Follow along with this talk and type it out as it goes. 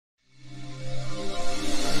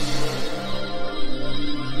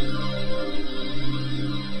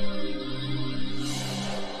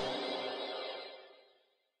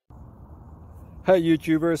Hey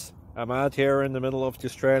YouTubers, I'm out here in the middle of the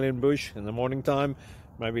Australian bush in the morning time.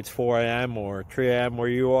 Maybe it's 4 a.m. or 3 a.m. where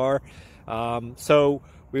you are. So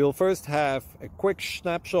we'll first have a quick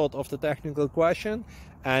snapshot of the technical question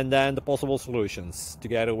and then the possible solutions,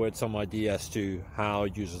 together with some ideas to how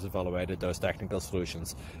users evaluated those technical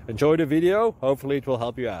solutions. Enjoy the video, hopefully it will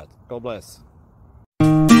help you out. God bless.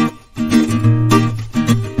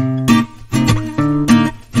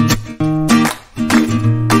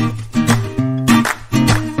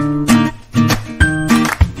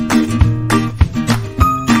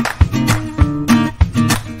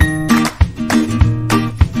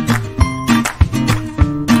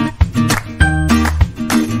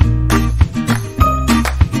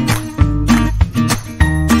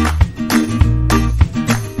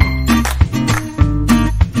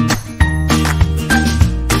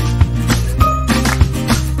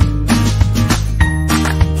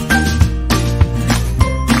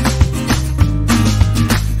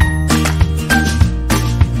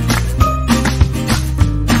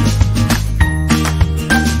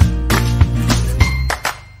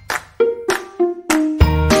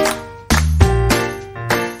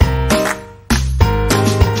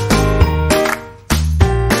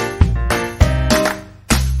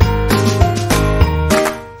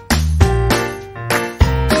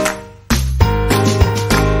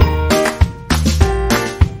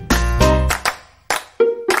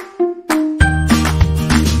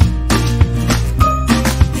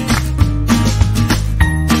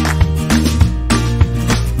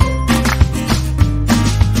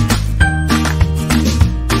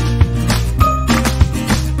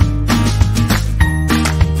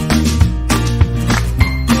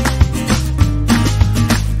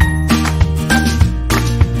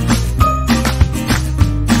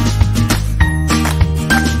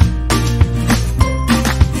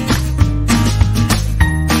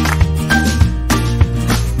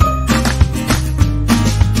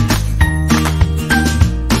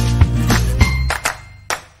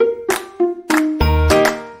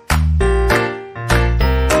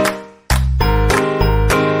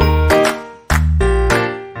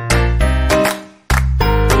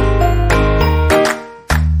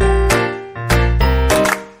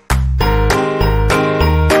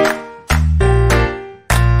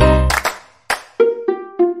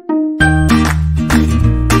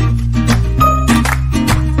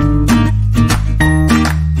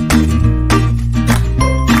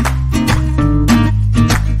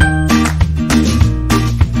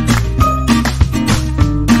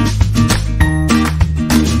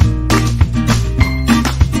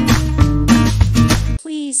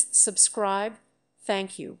 Subscribe.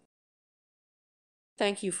 Thank you.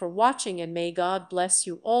 Thank you for watching, and may God bless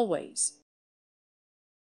you always.